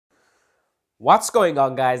What's going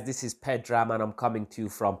on, guys? This is Pedram and I'm coming to you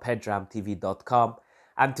from pedramtv.com.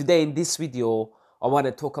 And today in this video, I want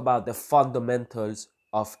to talk about the fundamentals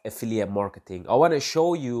of affiliate marketing. I want to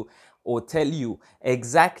show you or tell you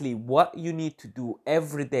exactly what you need to do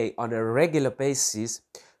every day on a regular basis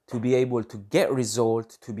to be able to get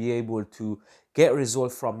results,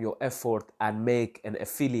 from your effort and make an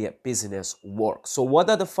affiliate business work. So what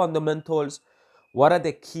are the fundamentals? What are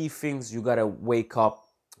the key things you got to wake up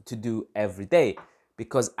to do every day?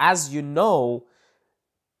 Because as you know,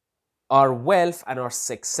 our wealth and our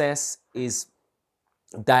success is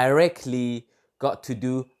directly got to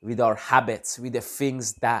do with our habits, with the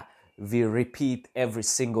things that we repeat every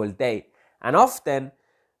single day. And often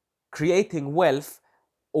creating wealth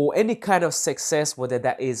or any kind of success, whether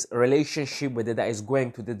that is a relationship, whether that is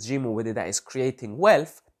going to the gym, or whether that is creating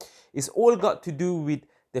wealth, is all got to do with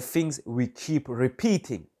the things we keep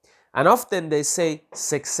repeating. And often they say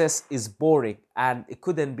success is boring, and it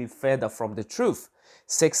couldn't be further from the truth.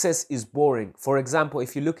 Success is boring. For example,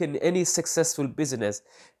 if you look in any successful business,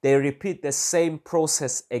 they repeat the same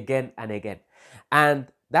process again and again. And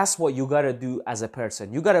that's what you got to do as a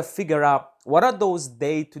person. You got to figure out what are those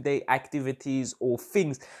day-to-day activities or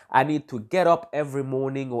things I need to get up every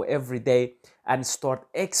morning or every day and start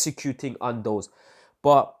executing on those.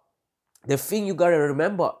 But the thing you got to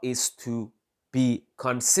remember is to be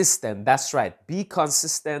consistent. That's right. Be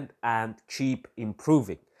consistent and keep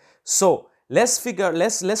improving. So let's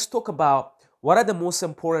talk about what are the most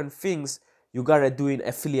important things you got to do in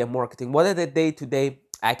affiliate marketing. What are the day-to-day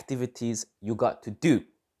activities you got to do?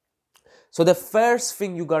 So the first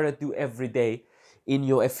thing you got to do every day in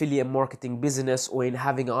your affiliate marketing business or in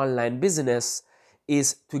having an online business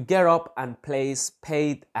is to get up and place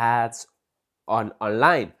paid ads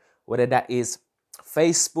online, whether that is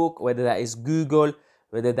Facebook, whether that is Google,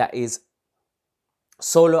 whether that is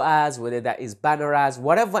solo ads, whether that is banner ads,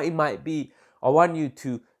 whatever it might be. I want you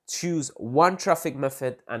to choose one traffic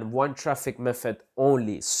method and one traffic method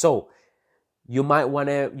only. So you might want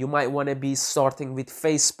to be starting with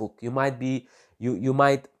Facebook. You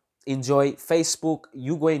might enjoy Facebook.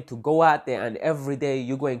 You're going to go out there and every day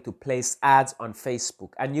you're going to place ads on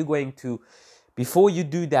Facebook, and you're going to, before you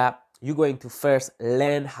do that, you're going to first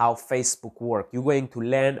learn how Facebook works. You're going to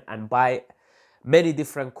learn and buy many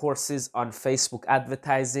different courses on Facebook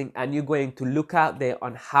advertising, and you're going to look out there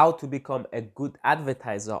on how to become a good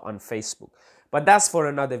advertiser on Facebook. But that's for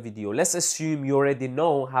another video. Let's assume you already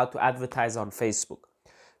know how to advertise on Facebook.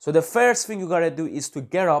 So the first thing you gotta do is to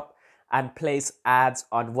get up and place ads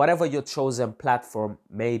on whatever your chosen platform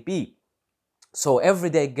may be. So every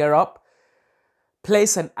day, get up,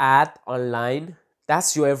 place an ad online.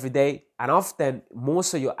 That's your everyday. And often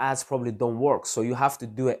most of your ads probably don't work. So you have to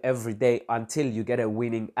do it every day until you get a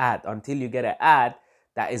winning ad, until you get an ad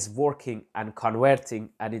that is working and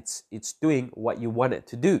converting and it's doing what you want it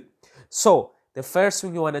to do. So the first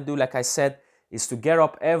thing you want to do, like I said, is to get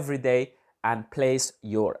up every day and place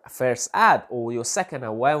your first ad or your second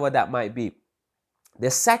ad, whatever that might be.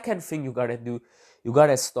 The second thing you got to do, you got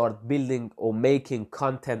to start building or making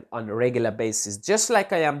content on a regular basis, just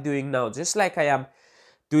like I am doing now, just like I am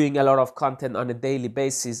doing a lot of content on a daily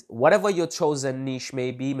basis. Whatever your chosen niche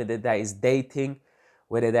may be, whether that is dating,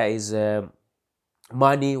 whether that is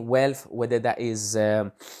money, wealth, whether that is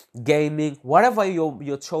gaming, whatever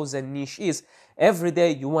your chosen niche is, every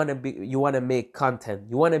day you want to make content.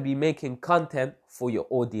 You want to be making content for your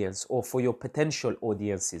audience or for your potential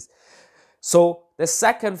audiences. So the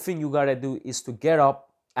second thing you got to do is to get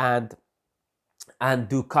up and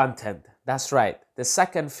do content. That's right. The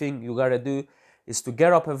second thing you got to do is to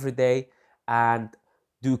get up every day and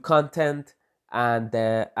do content and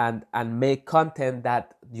make content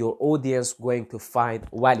that your audience going to find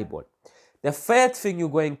valuable. The third thing you're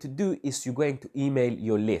going to do is you're going to email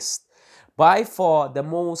your list. By far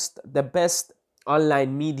the best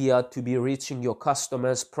online media to be reaching your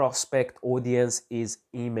customers, prospect, audience is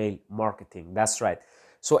email marketing. That's right.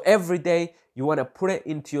 So every day you want to put it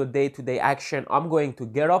into your day-to-day action. I'm going to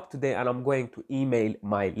get up today and I'm going to email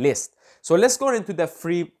my list. So let's go into the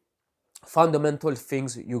three fundamental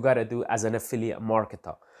things you got to do as an affiliate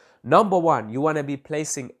marketer. Number one, you want to be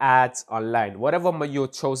placing ads online, whatever your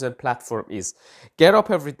chosen platform is. Get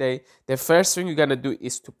up every day. The first thing you're going to do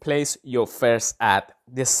is to place your first ad.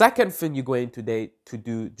 The second thing you're going to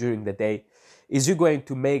do during the day is you're going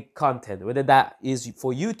to make content, whether that is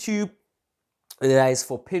for YouTube, whether that is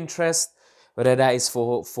for Pinterest, whether that is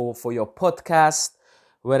for your podcast,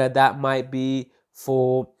 whether that might be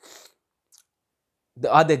for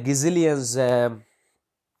the other gazillions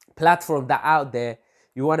platform that out there.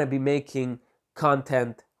 You want to be making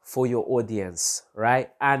content for your audience, right?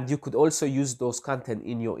 And you could also use those content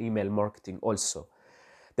in your email marketing also.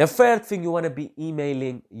 The third thing, you want to be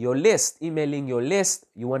emailing your list. Emailing your list,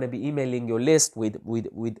 you want to be emailing your list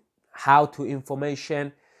with how-to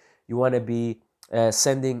information. You want to be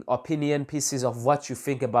sending opinion pieces of what you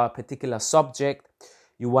think about a particular subject.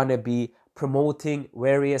 You want to be promoting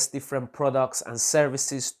various different products and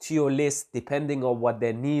services to your list depending on what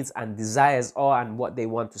their needs and desires are and what they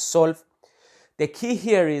want to solve. The key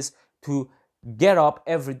here is to get up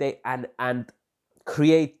every day and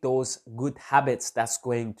create those good habits that's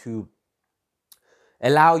going to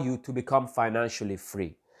allow you to become financially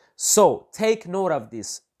free. So take note of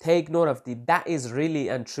this. Take note of this. That is really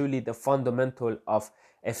and truly the fundamental of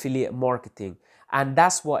affiliate marketing. And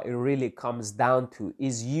that's what it really comes down to,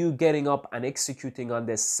 is you getting up and executing on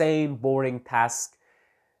the same boring task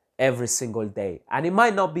every single day. And it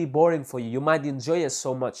might not be boring for you. You might enjoy it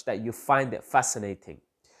so much that you find it fascinating.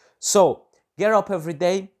 So get up every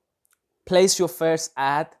day, place your first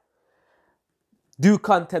ad, do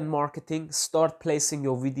content marketing, start placing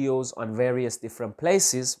your videos on various different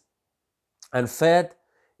places. And third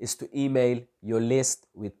is to email your list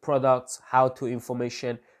with products, how-to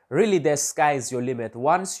information. Really, the sky is your limit.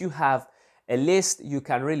 Once you have a list, you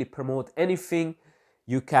can really promote anything.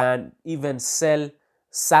 You can even sell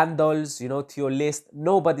sandals, to your list.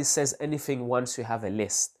 Nobody says anything once you have a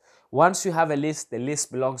list. Once you have a list, the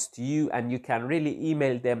list belongs to you, and you can really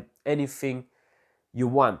email them anything you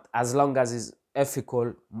want, as long as it's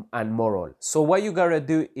ethical and moral. So what you gotta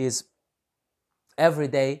do is every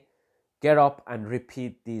day get up and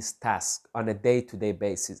repeat these tasks on a day-to-day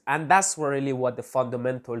basis. And that's really what the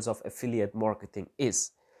fundamentals of affiliate marketing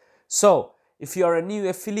is. So if you're a new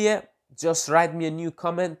affiliate, just write me a new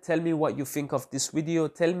comment. Tell me what you think of this video.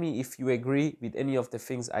 Tell me if you agree with any of the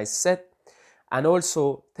things I said. And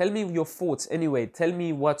also tell me your thoughts. Anyway, tell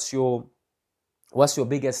me what's your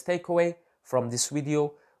biggest takeaway from this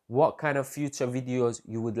video, what kind of future videos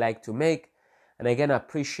you would like to make. And again, I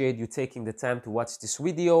appreciate you taking the time to watch this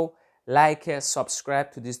video. Like it,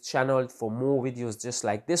 subscribe to this channel for more videos just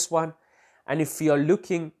like this one. And if you're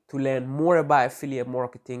looking to learn more about affiliate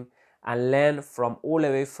marketing and learn from all the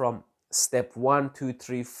way from step 1, 2,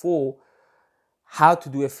 3, 4, how to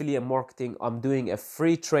do affiliate marketing, I'm doing a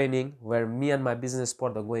free training where me and my business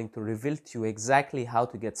partner are going to reveal to you exactly how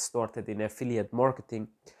to get started in affiliate marketing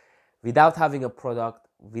without having a product,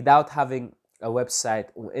 without having a website,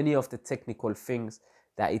 or any of the technical things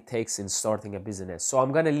that it takes in starting a business. So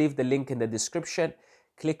I'm going to leave the link in the description.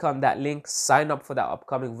 Click on that link, sign up for that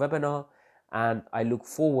upcoming webinar, and I look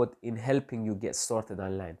forward in helping you get started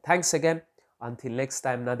online. Thanks again. Until next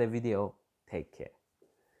time, another video. Take care.